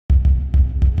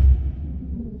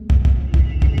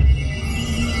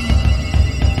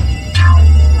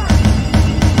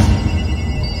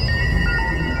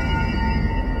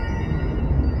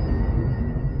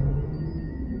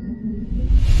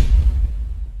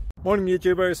Morning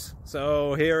YouTubers.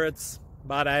 So here it's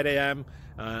about 8 a.m.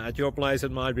 At your place it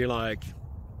might be like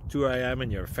 2 a.m.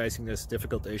 and you're facing this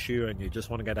difficult issue and you just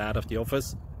want to get out of the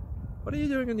office. What are you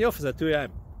doing in the office at 2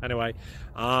 a.m.? Anyway,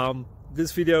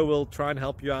 this video will try and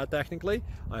help you out technically.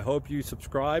 I hope you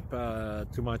subscribe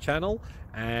to my channel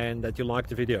and that you like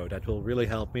the video. That will really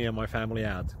help me and my family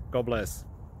out. God bless.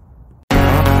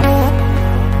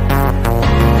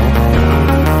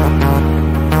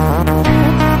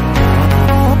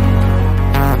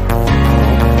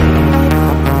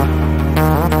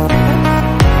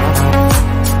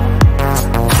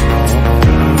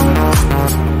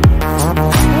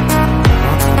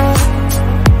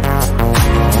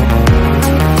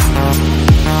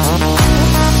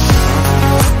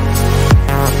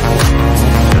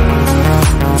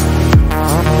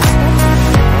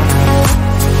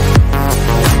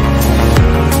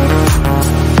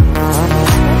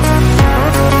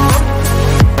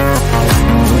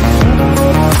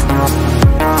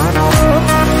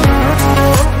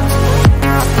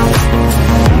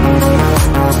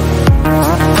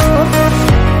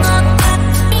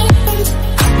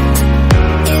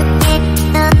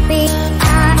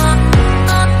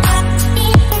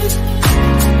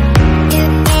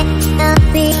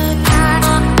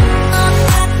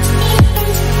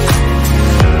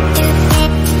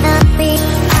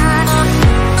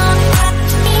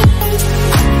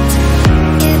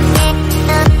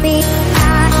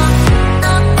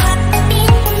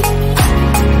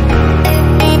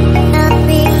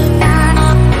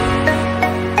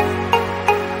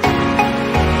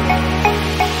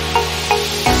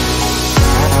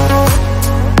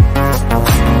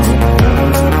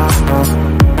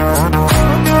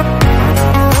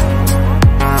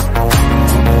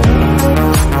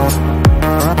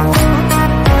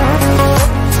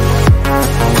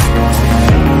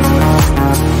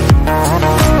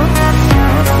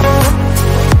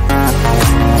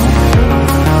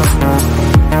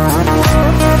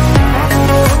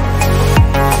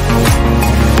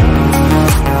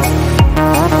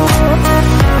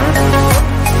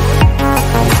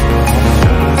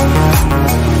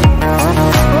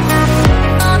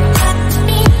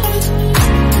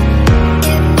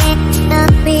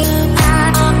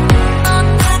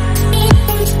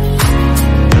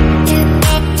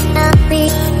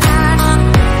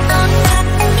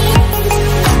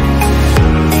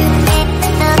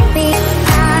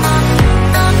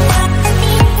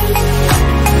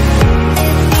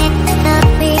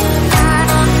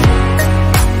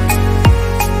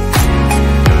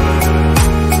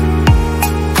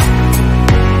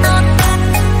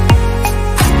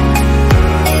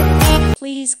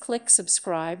 Please click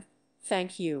subscribe.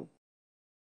 Thank you.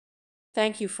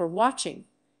 Thank you for watching,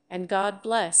 and God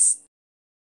bless.